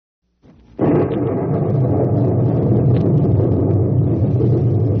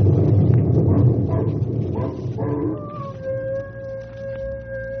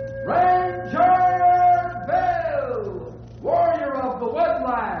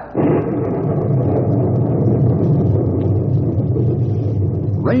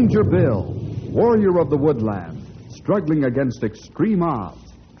Ranger Bill, warrior of the woodland, struggling against extreme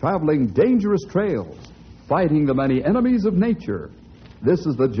odds, traveling dangerous trails, fighting the many enemies of nature. This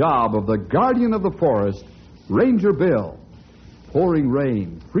is the job of the guardian of the forest, Ranger Bill. Pouring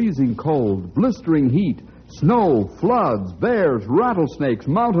rain, freezing cold, blistering heat, snow, floods, bears, rattlesnakes,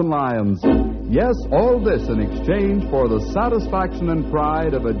 mountain lions. Yes, all this in exchange for the satisfaction and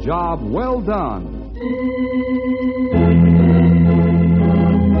pride of a job well done.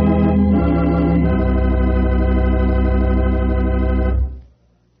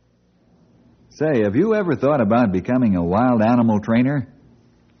 Say, have you ever thought about becoming a wild animal trainer?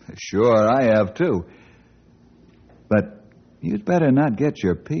 Sure, I have too. But you'd better not get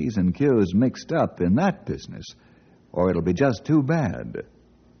your P's and Q's mixed up in that business, or it'll be just too bad.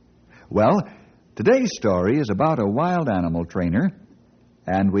 Well, today's story is about a wild animal trainer,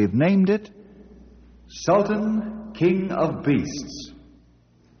 and we've named it Sultan, King of Beasts.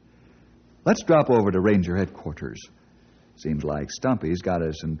 Let's drop over to Ranger headquarters. Seems like Stumpy's got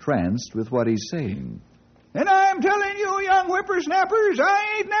us entranced with what he's saying. And I'm telling you, young whippersnappers,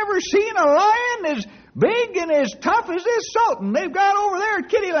 I ain't never seen a lion as big and as tough as this Sultan they've got over there at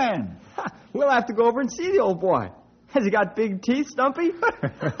Kittyland. We'll have to go over and see the old boy. Has he got big teeth, Stumpy?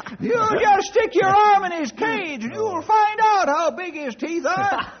 You just stick your arm in his cage and you'll find out how big his teeth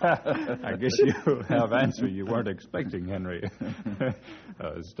are. I guess you have answer you weren't expecting, Henry.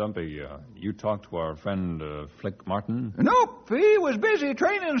 Stumpy, you talked to our friend Flick Martin? Nope, he was busy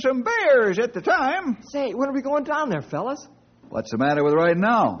training some bears at the time. Say, when are we going down there, fellas? What's the matter with right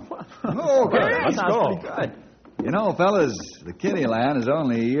now? Okay, That sounds pretty good. You know, fellas, the Kittyland is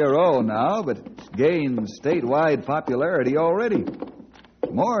only a year old now, but it's gained statewide popularity already.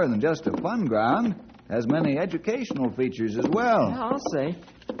 More than just a fun ground, it has many educational features as well. Yeah, I'll say.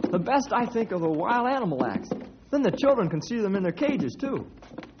 The best, I think, are the wild animal acts. Then the children can see them in their cages, too.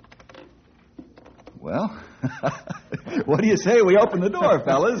 Well, what do you say we open the door,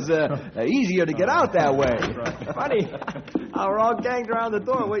 fellas? Easier to get out that way. Funny how we're all ganged around the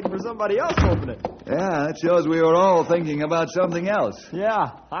door waiting for somebody else to open it. Yeah, that shows we were all thinking about something else.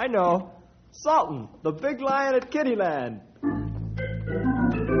 Yeah, I know. Sultan, the big lion at Kittyland.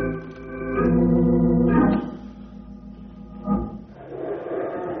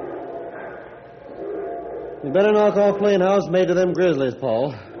 You better knock off playing house made to them grizzlies,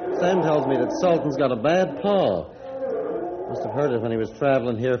 Paul. Sam tells me that Sultan's got a bad paw. Must have heard it when he was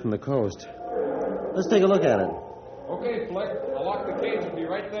traveling here from the coast. Let's take a look at it. Okay, Flick. I'll lock the cage and be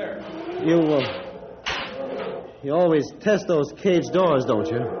right there. You always test those cage doors, don't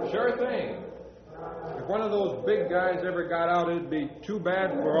you? Sure thing. If one of those big guys ever got out, it'd be too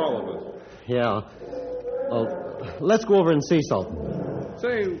bad for all of us. Yeah. Well, let's go over and see Sultan.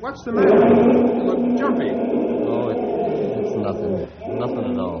 Say, what's the matter? You look jumpy. Oh, it's nothing.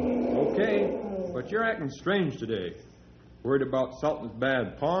 Nothing at all. Okay, but you're acting strange today. Worried about Sultan's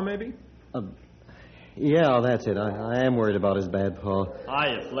bad paw, maybe? Yeah, that's it. I am worried about his bad paw.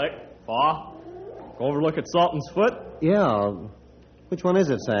 Hiya, Flick. Paw. Go over look at Sultan's foot. Yeah. Which one is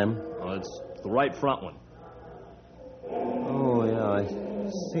it, Sam? Well, it's the right front one. Oh, yeah, I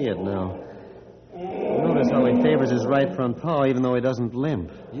see it now. Notice how he favors his right front paw even though he doesn't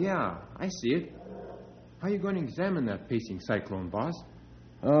limp. Yeah, I see it. How are you going to examine that pacing cyclone, boss?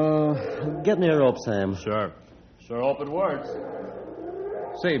 Get near rope, Sam. Sure hope it works.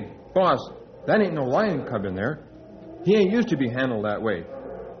 Say, boss, that ain't no lion cub in there. He ain't used to be handled that way.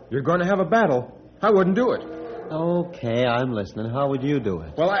 You're going to have a battle. I wouldn't do it. Okay, I'm listening. How would you do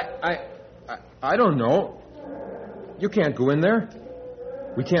it? Well, I don't know. You can't go in there.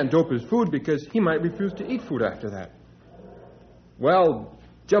 We can't dope his food because he might refuse to eat food after that. Well,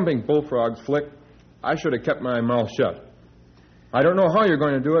 jumping bullfrogs, Flick, I should have kept my mouth shut. I don't know how you're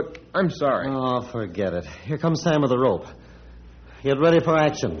going to do it. I'm sorry. Oh, forget it. Here comes Sam with the rope. Get ready for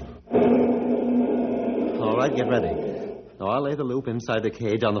action. All right, get ready. Now, I'll lay the loop inside the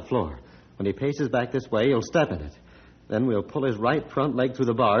cage on the floor. When he paces back this way, you'll step in it. Then we'll pull his right front leg through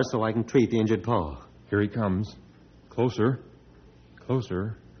the bars so I can treat the injured paw. Here he comes. Closer.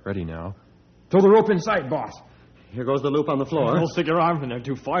 Closer. Ready now. Throw the rope inside, boss. Here goes the loop on the floor. Don't stick your arm in there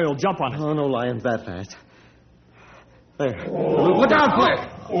too far. You'll jump on it. Oh, no lions that fast. There. Look out, Flick!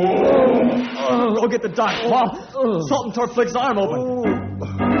 Go get the doc, Paul. Sultan tore Flick's arm open.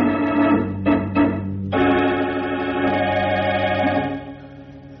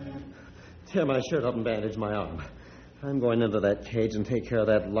 Tear my shirt up and bandage my arm. I'm going into that cage and take care of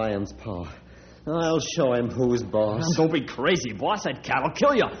that lion's paw. I'll show him who's boss. Don't be crazy, boss. That cat'll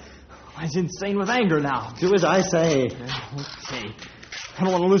kill you. He's insane with anger now. Do as I say. Okay. I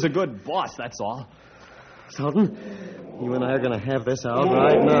don't want to lose a good boss, that's all. Sultan, you and I are going to have this out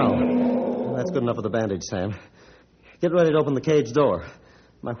right now. That's good enough for the bandage, Sam. Get ready to open the cage door.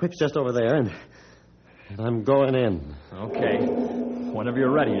 My whip's just over there, and I'm going in. Okay. Whenever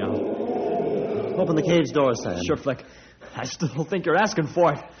you're ready now. Open the cage door, Sam. Sure, Flick. I still think you're asking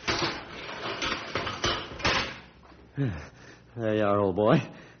for it. There you are, old boy.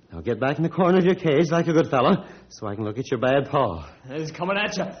 Now get back in the corner of your cage like a good fellow, so I can look at your bad paw. He's coming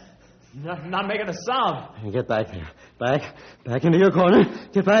at you. Not making a sound. Get back there. Back into your corner.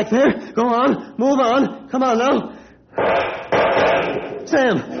 Get back there. Go on. Move on. Come on now.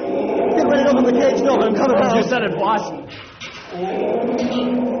 Sam, get ready to open the cage door. I'm coming out. You said it, boss.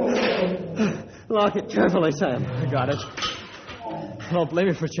 Lock it carefully, Sam. I got it. Don't blame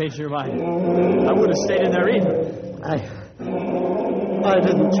me for changing your mind. I would have stayed in there either. I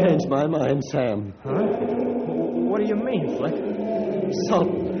didn't change my mind, Sam. Huh? What do you mean, Flick?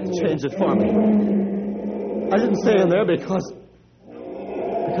 Sultan changed it for me. I didn't stay in there because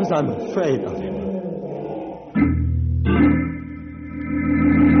I'm afraid of him.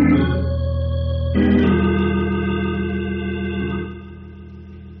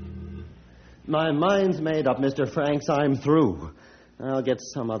 My mind's made up, Mr. Franks. I'm through. I'll get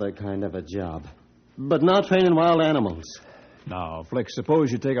some other kind of a job. But not training wild animals. Now, Flick,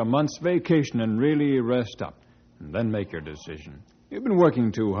 suppose you take a month's vacation and really rest up, and then make your decision. You've been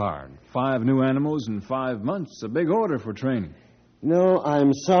working too hard. 5 new animals in 5 months, a big order for training. No,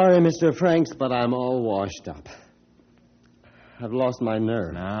 I'm sorry, Mr. Franks, but I'm all washed up. I've lost my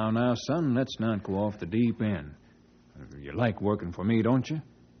nerve. Now, son, let's not go off the deep end. You like working for me, don't you?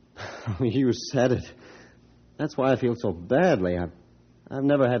 You said it. That's why I feel so badly. I've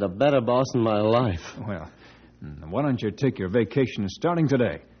never had a better boss in my life. Well, why don't you take your vacation starting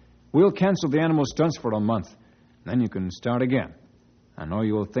today? We'll cancel the animal stunts for a month. Then you can start again. I know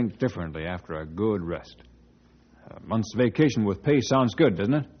you'll think differently after a good rest. A month's vacation with pay sounds good,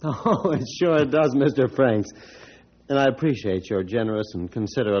 doesn't it? Oh, it sure does, Mr. Franks. And I appreciate your generous and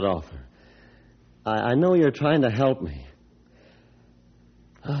considerate offer. I know you're trying to help me.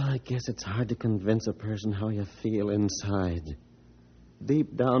 I guess it's hard to convince a person how you feel inside.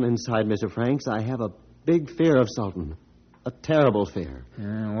 Deep down inside, Mr. Franks, I have a big fear of Sultan. A terrible fear.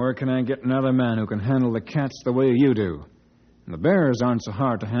 Where can I get another man who can handle the cats the way you do? The bears aren't so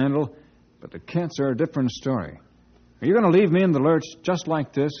hard to handle, but the cats are a different story. Are you going to leave me in the lurch just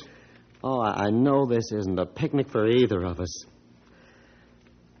like this? Oh, I know this isn't a picnic for either of us.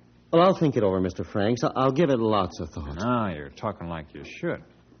 Well, I'll think it over, Mr. Franks. I'll give it lots of thought. Now you're talking like you should.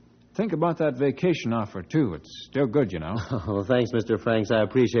 Think about that vacation offer, too. It's still good, you know. Oh, thanks, Mr. Franks. I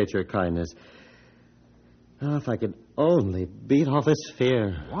appreciate your kindness. Oh, if I could only beat off this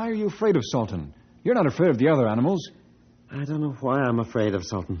fear. Why are you afraid of Sultan? You're not afraid of the other animals. I don't know why I'm afraid of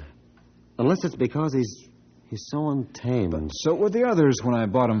Sultan. Unless it's because he's so untamed. But so were the others when I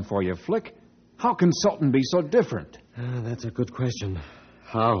bought him for you, Flick. How can Sultan be so different? That's a good question.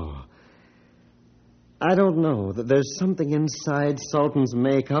 How? I don't know. There's something inside Sultan's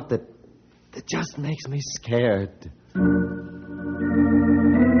makeup that just makes me scared.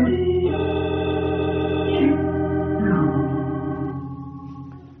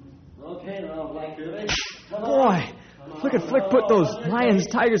 Okay, now, Black Derby. Boy, look at Flick put those lions,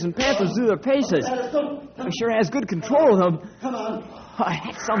 tigers, and panthers through their paces. He sure has good control of them. Come on.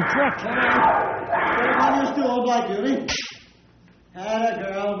 That's some trick. Get up on your stool, Black Beauty. Had a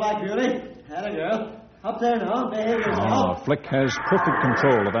girl, Black Beauty. Had a girl. Up there now. Behave yourself. Flick has perfect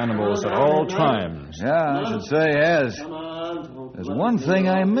control of animals at all times. Yeah, I should say he has. Come on. There's one thing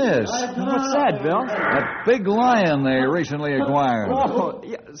I miss. What's that, Bill? That big lion they recently acquired. Oh,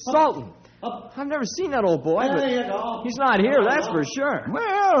 yeah, Sultan. I've never seen that old boy, There but you go. he's not here, that's for sure.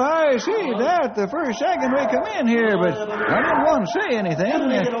 Well, I see that the first second we come in here, but I didn't want to say anything.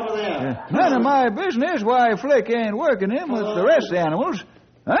 Get over there. None of my business why Flick ain't working him with the rest of the animals.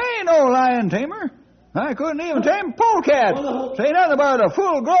 I ain't no lion tamer. I couldn't even tame a polecat. Say nothing about a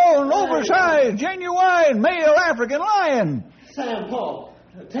full-grown, oversized, genuine male African lion. Sam, Paul,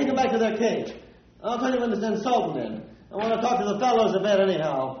 take them back to their cage. I'll tell you when to send Sultan in. I want to talk to the fellows a bit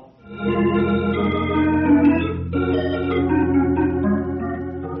anyhow.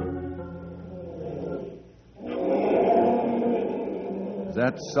 Is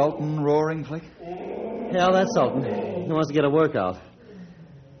that Sultan roaring, Flick? Yeah, that's Sultan. He wants to get a workout.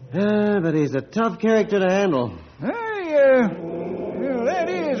 But he's a tough character to handle. Well, that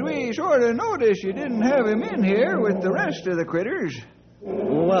is, we sort of noticed you didn't have him in here with the rest of the critters.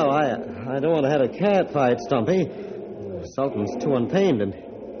 Well, I don't want to have a cat fight, Stumpy. Sultan's too untamed, and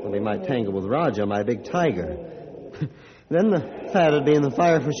he might tangle with Raja, my big tiger. Then the fat would be in the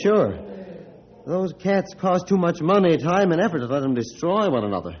fire for sure. Those cats cost too much money, time, and effort to let them destroy one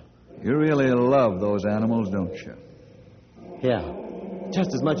another. You really love those animals, don't you? Yeah.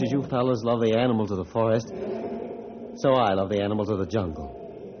 Just as much as you fellas love the animals of the forest, so I love the animals of the jungle.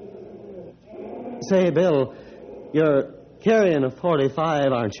 Say, Bill, you're carrying a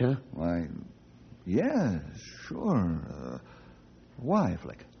 .45, aren't you? Why, yeah, sure. Why,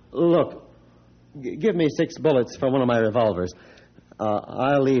 Flick? Look, give me 6 bullets for one of my revolvers.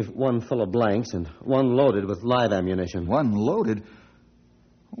 I'll leave one full of blanks and one loaded with live ammunition. One loaded?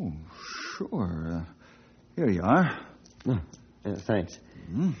 Oh, sure. Here you are. Thanks.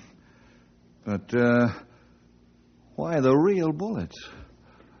 Mm-hmm. But, why the real bullets?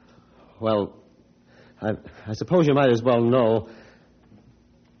 Well, I suppose you might as well know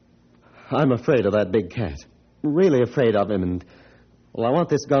I'm afraid of that big cat. Really afraid of him, and, well, I want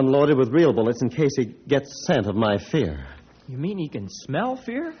this gun loaded with real bullets in case he gets scent of my fear. You mean he can smell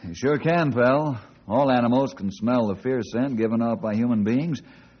fear? You sure can, pal. All animals can smell the fear scent given off by human beings.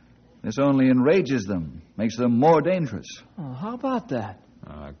 This only enrages them, makes them more dangerous. Oh, how about that?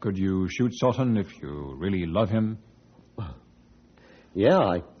 Could you shoot Sultan if you really love him? Yeah,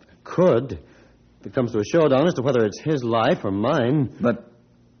 I could. If it comes to a showdown as to whether it's his life or mine. But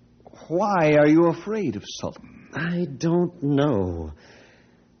why are you afraid of Sultan? I don't know.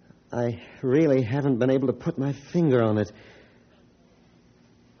 I really haven't been able to put my finger on it.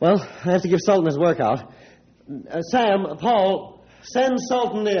 Well, I have to give Sultan his workout. Sam, Paul, send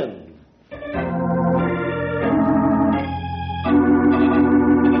Sultan in.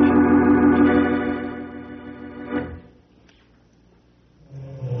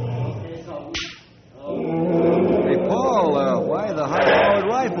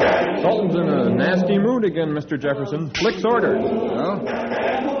 Sultan's in a nasty mood again, Mr. Jefferson. Flick's orders. Oh?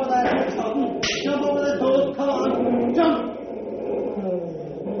 Jump over that boat. Come on. Jump.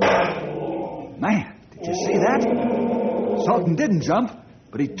 Man, did you see that? Sultan didn't jump,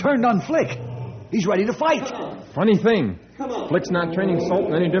 but he turned on Flick. He's ready to fight. Funny thing. Flick's not training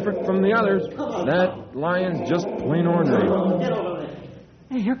Sultan any different from the others. That lion's just plain ordinary. Get over there.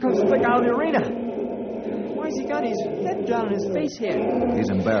 Hey, here comes Flick out of the arena. Why's he got his head down in his face here? He's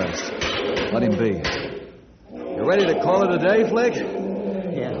embarrassed. Let him be. You ready to call it a day, Flick?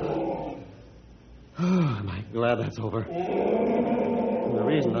 Yeah. Am I glad that's over? And the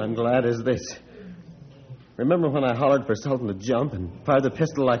reason I'm glad is this. Remember when I hollered for Sultan to jump and fired the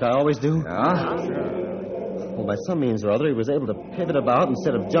pistol like I always do? Yeah? Well, by some means or other, he was able to pivot about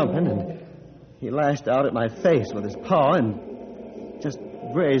instead of jumping, and he lashed out at my face with his paw and just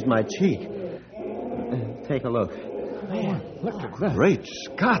grazed my cheek. Take a look. Man, look at that. Great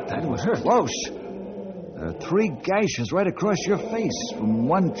Scott, that was close. There are 3 gashes right across your face, from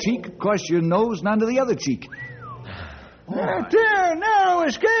one cheek across your nose and onto the other cheek. That there narrow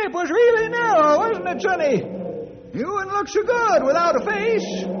escape was really narrow, wasn't it, Sonny? You wouldn't look so good without a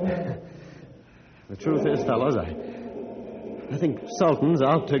face. The truth is, fellas, I think Sultan's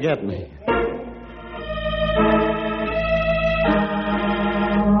out to get me.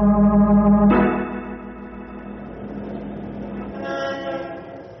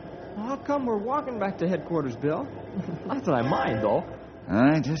 How come we're walking back to headquarters, Bill? Not that I mind, though.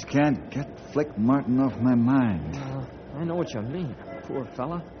 I just can't get Flick Martin off my mind. I know what you mean. Poor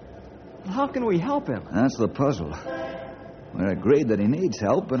fella. How can we help him? That's the puzzle. We're agreed that he needs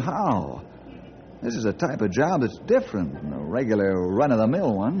help, but how? This is a type of job that's different from the regular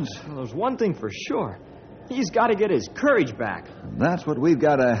run-of-the-mill ones. Well, there's one thing for sure. He's got to get his courage back. And that's what we've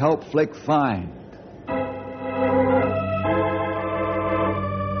got to help Flick find.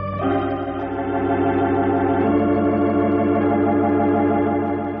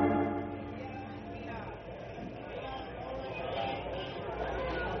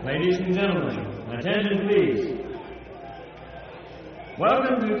 Ladies and gentlemen, attention please.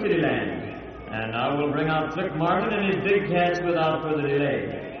 Welcome to Cityland. And I will bring out Flick Martin and his big cats without further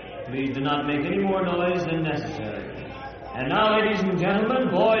delay. Please do not make any more noise than necessary. And now, ladies and gentlemen,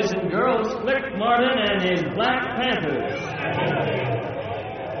 boys and girls, Flick Martin and his Black Panthers.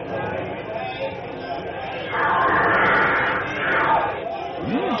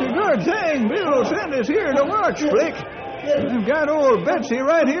 It's a good thing Bill sent us here to watch, Flick. I've got old Betsy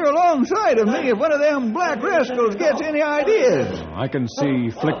right here alongside of me if one of them black rascals gets any ideas. I can see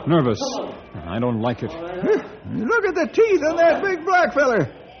Flick nervous. I don't like it. Look at the teeth on that big black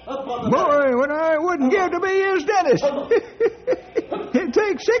feller. Boy, when I wouldn't give to be his dentist. It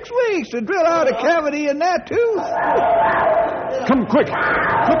takes 6 weeks to drill out a cavity in that tooth. Come quick.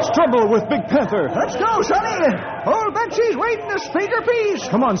 Flick's trouble with Big Panther. Let's go, Sonny. Old Betsy's waiting to speak her piece.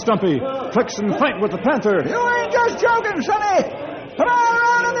 Come on, Stumpy. Flick's in fight with the Panther. You ain't just joking, Sonny. Come on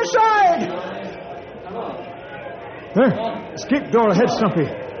around on the side. There. Escape door ahead, Stumpy.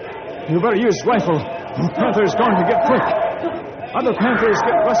 You better use rifle. The panther's going to get quick. Other panthers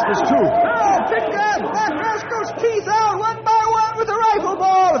get restless, too. Oh, pick that black rascal's teeth out one by one with a rifle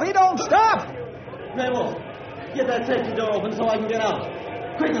ball if he don't stop. Grey Wolf, get that safety door open so I can get out.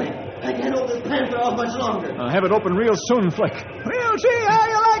 Quickly. I can't hold this panther off much longer. I'll have it open real soon, Flick. We'll see how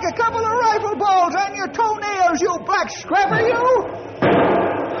you like a couple of rifle balls on your toenails, you black scrapper, you.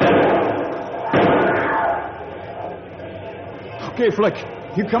 Okay, Flick.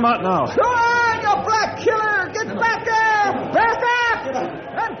 You come out now. Go on, you black killer. Get back there. Back up.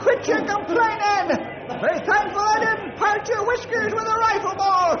 And quit your complaining. Be thankful I didn't part your whiskers with a rifle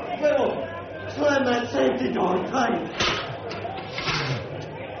ball. Grey Wolf, slam that safety door tight.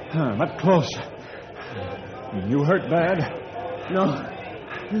 Not close. You hurt bad?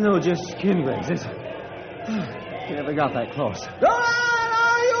 No, just skin grazes. Never got that close. Go on,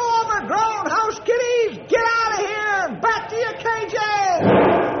 all you overgrown house kitties. Get out of here and back to your cages.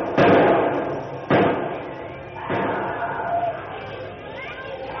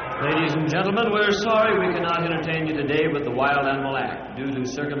 Ladies and gentlemen, we're sorry we cannot entertain you today with the Wild Animal Act due to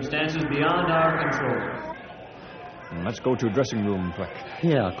circumstances beyond our control. Let's go to dressing room, Flick.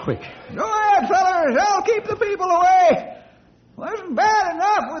 Yeah, quick. Go ahead, fellas. I'll keep the people away. Wasn't bad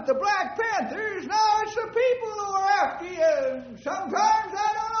enough with the Black Panthers. Now it's the people who are after you. Sometimes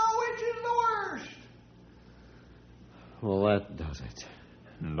I don't know which is the worst. Well, that does it.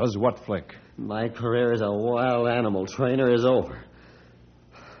 Does what, Flick? My career as a wild animal trainer is over.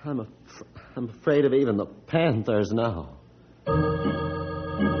 I'm afraid of even the panthers now.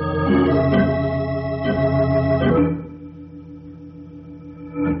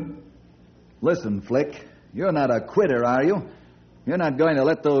 Listen, Flick, you're not a quitter, are you? You're not going to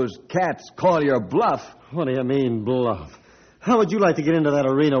let those cats call your bluff. What do you mean, bluff? How would you like to get into that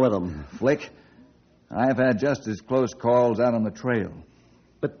arena with them? Flick, I've had just as close calls out on the trail.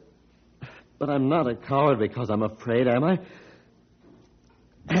 But I'm not a coward because I'm afraid, am I?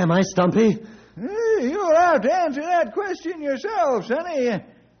 Am I, Stumpy? You'll have to answer that question yourself, Sonny.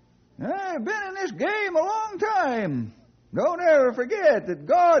 I've been in this game a long time. Don't ever forget that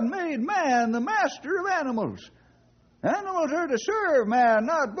God made man the master of animals. Animals are to serve man,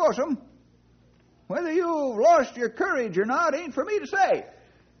 not boss 'em. Whether you've lost your courage or not ain't for me to say.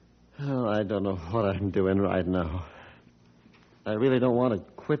 Oh, I don't know what I'm doing right now. I really don't want to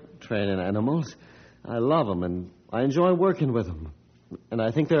quit training animals. I love them, and I enjoy working with them. And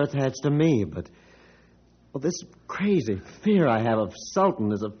I think they're attached to me, but... Well, this crazy fear I have of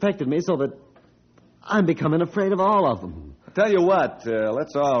Sultan has affected me so that I'm becoming afraid of all of them. I'll tell you what,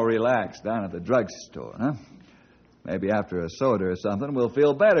 let's all relax down at the drugstore, huh? Maybe after a soda or something, we'll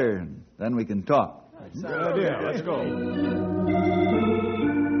feel better, and then we can talk. Good idea. Let's go.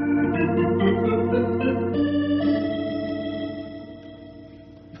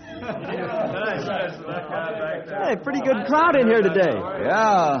 Hey, pretty good crowd in here today.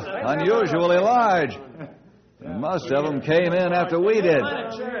 Yeah, unusually large. Most of them came in after we did.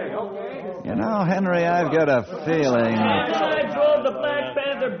 You know, Henry, I've got a feeling... I drove the Black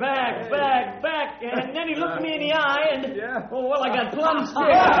Panther back, and then he looked me in the eye, and, oh, well, I got plumb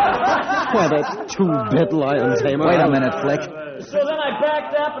scared. Why, that two-bit lion tamer. Wait a minute, Flick. So then I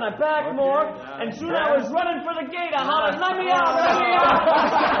backed up, and I backed more, and soon I was running for the gate. I hollered, let me out,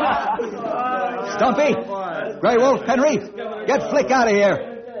 Stumpy! Grey Wolf, Henry, get Flick out of here.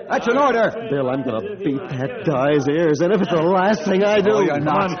 That's an order. Bill, I'm going to beat that guy's ears, and if it's the last thing I do... Oh, you're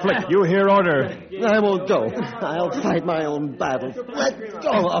not. Come on, Flick. You hear order. I won't go. I'll fight my own battle. Let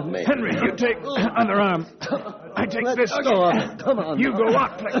go of me. Henry, you take underarm. I take Let this. go of me. Come on. You go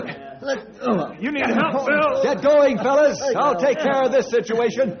out, Flick. Let go of me. You need help, Bill. Get going, fellas. I'll take care of this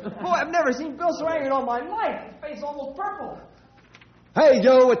situation. Oh, I've never seen Bill so angry in all my life. His face almost purple. Hey,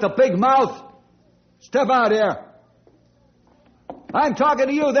 you with the big mouth. Step out here. I'm talking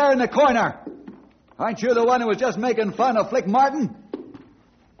to you there in the corner. Aren't you the one who was just making fun of Flick Martin?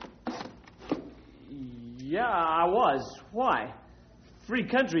 Yeah, I was. Why? Free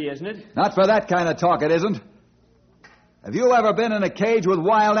country, isn't it? Not for that kind of talk, it isn't. Have you ever been in a cage with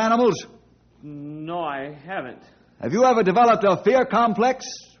wild animals? No, I haven't. Have you ever developed a fear complex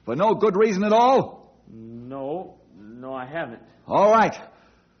for no good reason at all? No, I haven't. All right.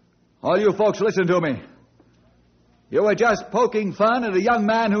 All you folks, listen to me. You were just poking fun at a young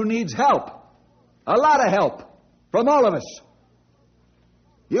man who needs help. A lot of help. From all of us.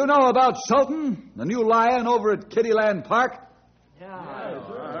 You know about Sultan, the new lion over at Kittyland Park?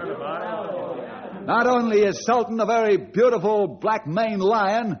 Not only is Sultan a very beautiful black maned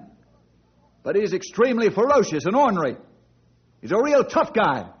lion, but he's extremely ferocious and ornery. He's a real tough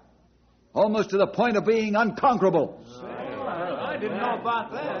guy. almost to the point of being unconquerable. I didn't know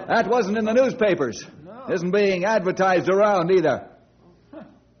about that. That wasn't in the newspapers. Isn't being advertised around either.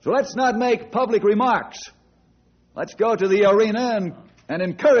 So let's not make public remarks. Let's go to the arena and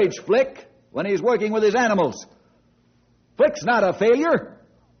encourage Flick when he's working with his animals. Flick's not a failure.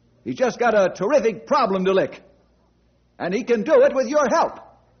 He's just got a terrific problem to lick. And he can do it with your help.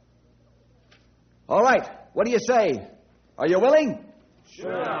 All right, what do you say? Are you willing?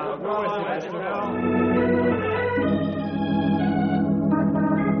 Sure, I'll go with you, Bill.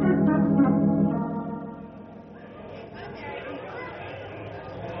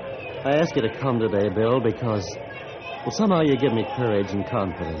 I ask you to come today, Bill, because, well, somehow you give me courage and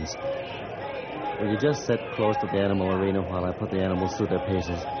confidence. Will you just sit close to the animal arena while I put the animals through their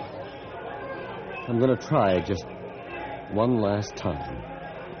paces? I'm going to try just one last time.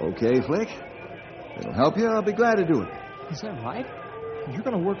 Okay, Flick. If it'll help you, I'll be glad to do it. Is that right? You're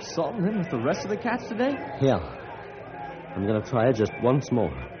going to work Sultan in with the rest of the cats today? Yeah. I'm going to try it just once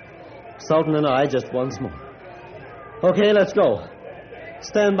more. Sultan and I just once more. Okay, let's go.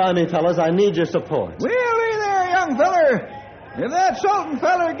 Stand by me, fellas. I need your support. We'll be there, young feller. If that Sultan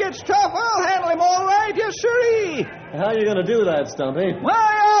feller gets tough, I'll handle him all right. Yes, sirree. How are you going to do that, Stumpy? Why,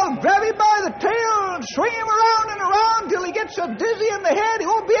 I'll grab him by the tail and swing him around and around till he gets so dizzy in the head he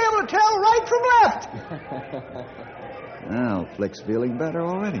won't be able to tell right from left. Well, Flick's feeling better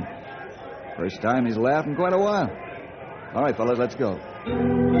already. First time he's laughed in quite a while. All right, fellas, let's go.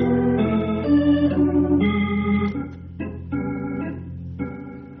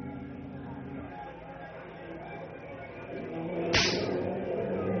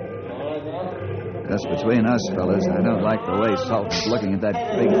 Just between us, fellas, I don't like the way Sultan's looking at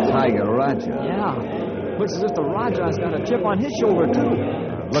that big tiger Raja. Yeah. Looks as if the Rajah's got a chip on his shoulder, too.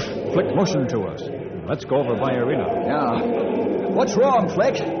 Look, Flick motioned to us. Let's go over by arena. Yeah. What's wrong,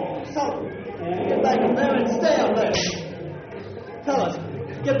 Flick? Sultan, get back up there and stay up there. Fellas,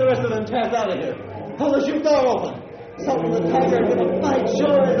 get the rest of them cats out of here. Pull the chute door open. Sultan the tiger with a fight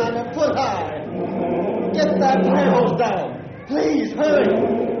sure is like a foot high. Get that fire hose down. Please,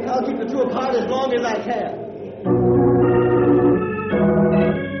 hurry. I'll keep the two apart as long as I can.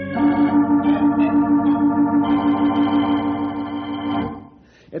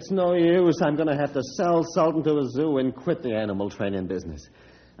 It's no use. I'm going to have to sell Sultan to the zoo and quit the animal training business.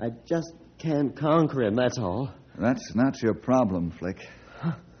 I just can't conquer him, that's all. That's not your problem, Flick.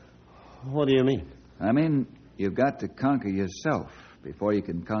 What do you mean? I mean, you've got to conquer yourself before you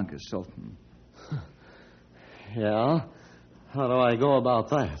can conquer Sultan. Yeah? How do I go about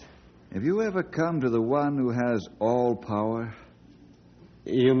that? Have you ever come to the one who has all power?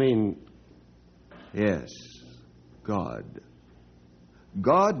 You mean... Yes, God.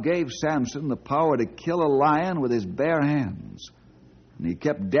 God gave Samson the power to kill a lion with his bare hands. And he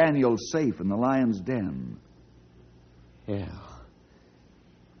kept Daniel safe in the lion's den. Yeah.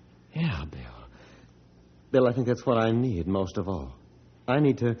 Yeah, Bill. Bill, I think that's what I need most of all. I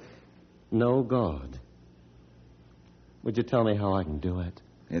need to know God. Would you tell me how I can do it?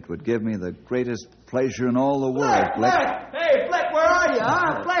 It would give me the greatest pleasure in all the world, Flick. Hey, Flick, where are you,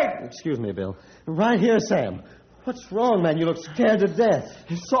 huh? Flick! Excuse me, Bill. Right here, Sam. What's wrong, man? You look scared to death.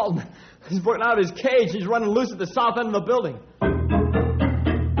 Sultan, he's broken out of his cage. He's running loose at the south end of the building.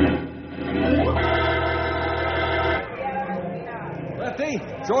 Lefty,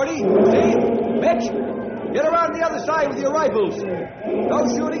 Shorty, Steve, Mitch, get around the other side with your rifles. No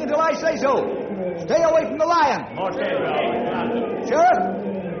shooting until I say so. Stay away from the lion. Okay, Bill.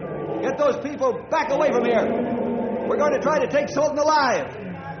 Sheriff, get those people back away from here. We're going to try to take Sultan alive.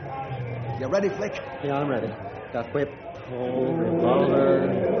 You ready, Flick? Yeah, I'm ready. Got whip, pole,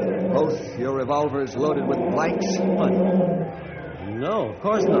 revolver. Both your revolvers loaded with blanks? What? No, of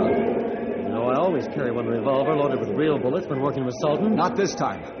course not. You know, I always carry one revolver loaded with real bullets when working with Sultan. Not this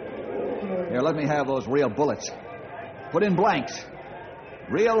time. Here, let me have those real bullets. Put in blanks.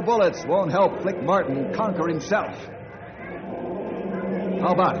 Real bullets won't help Flick Martin conquer himself.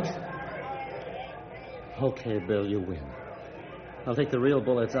 How about it? Okay, Bill, you win. I'll take the real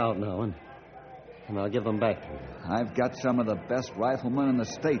bullets out now, and I'll give them back to you. I've got some of the best riflemen in the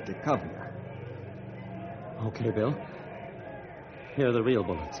state to cover you. Okay, Bill. Here are the real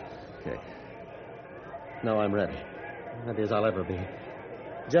bullets. Okay. Now I'm ready. Ready as I'll ever be.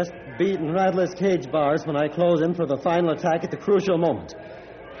 Just beat and rattle his cage bars when I close in for the final attack at the crucial moment.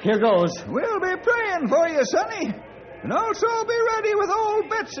 Here goes. We'll be praying for you, Sonny. And also be ready with old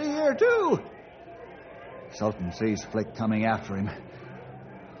Betsy here, too. Sultan sees Flick coming after him.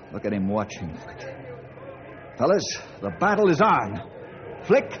 Look at him watching Flick. Fellas, the battle is on.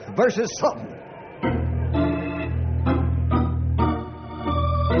 Flick versus Sultan.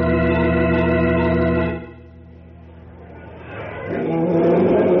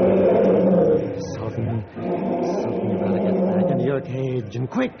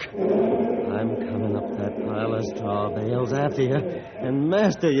 tails after you and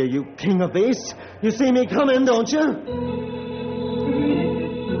master you, you king of beasts. You see me coming, don't you?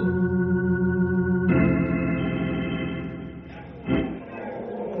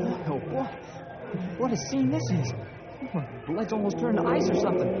 Oh, boy. What a scene this is. My blood's almost turned to ice or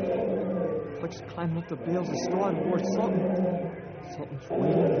something. Flick's climbing up the bales of straw towards Sultan. Sultan's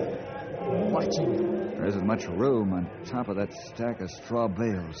waiting, watching. There isn't much room on top of that stack of straw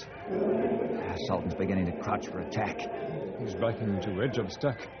bales. Sultan's beginning to crouch for attack. He's backing to edge of the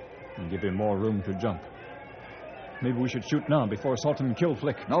stack and give him more room to jump. Maybe we should shoot now before Sultan kill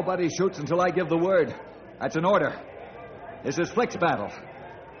Flick. Nobody shoots until I give the word. That's an order. This is Flick's battle.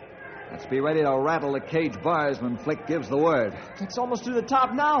 Let's be ready to rattle the cage bars when Flick gives the word. Flick's almost to the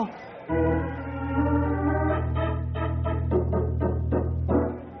top now.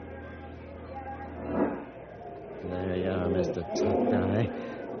 There you are, Mr. Tough Guy.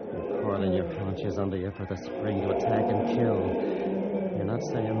 You're coiling your haunches under you for the spring to attack and kill. You're not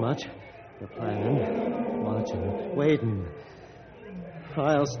saying much. You're planning, watching, waiting.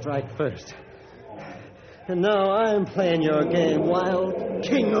 I'll strike first. And now I'm playing your game, wild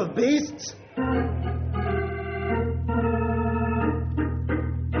king of beasts.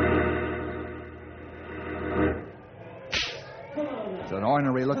 It's an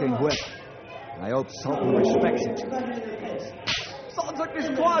ornery-looking whip. I hope Sultan respects it. Sultan took his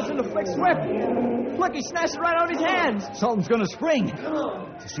claws into Flick's whip. Flick, he snatched it right out of his hands. Sultan's going to spring.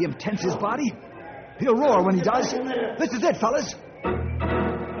 You see him tense his body? He'll roar when he does. This is it, fellas.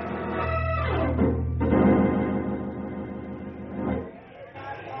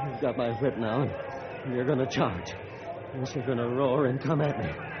 You've got my whip now, and you're going to charge. Yes, you're going to roar and come at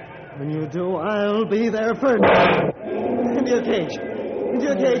me. When you do, I'll be there first. Into your cage. Into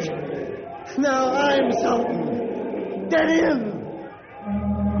your cage. Now I'm Sultan. Get in!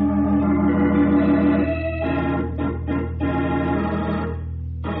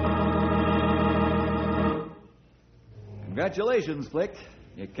 Congratulations, Flick.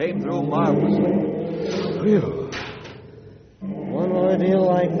 You came through marvelously. Phew. One ordeal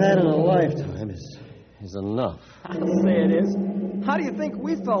like that in a lifetime is enough. I'll say it is. How do you think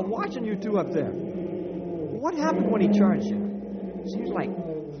we felt watching you two up there? What happened when he charged you? Seems like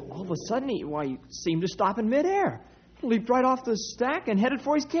all of a sudden he seemed to stop in midair. Leaped right off the stack and headed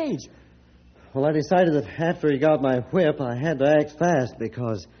for his cage. Well, I decided that after he got my whip, I had to act fast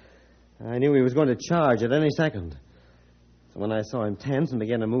because I knew he was going to charge at any second. So when I saw him tense and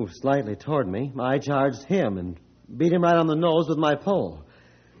began to move slightly toward me, I charged him and beat him right on the nose with my pole.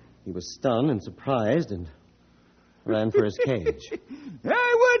 He was stunned and surprised and ran for his cage.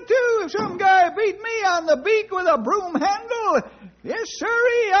 I would, too, if some guy beat me on the beak with a broom handle. Yes,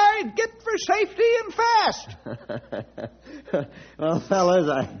 sirree, I'd get for safety and fast. Well, fellas,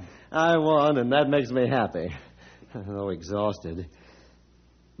 I won, and that makes me happy, though exhausted.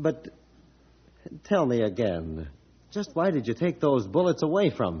 But tell me again, just why did you take those bullets away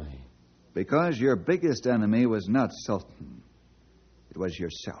from me? Because your biggest enemy was not Sultan. It was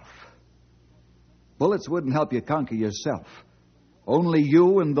yourself. Bullets wouldn't help you conquer yourself. Only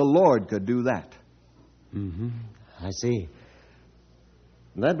you and the Lord could do that. Mm-hmm. I see.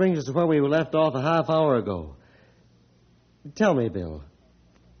 And that brings us to where we were left off a half hour ago. Tell me, Bill,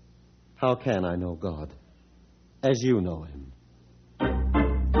 how can I know God as you know him?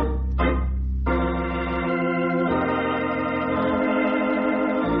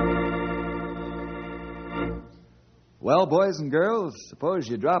 Well, boys and girls, suppose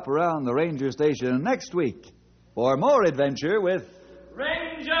you drop around the ranger station next week for more adventure with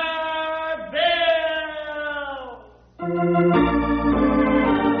Ranger Bill!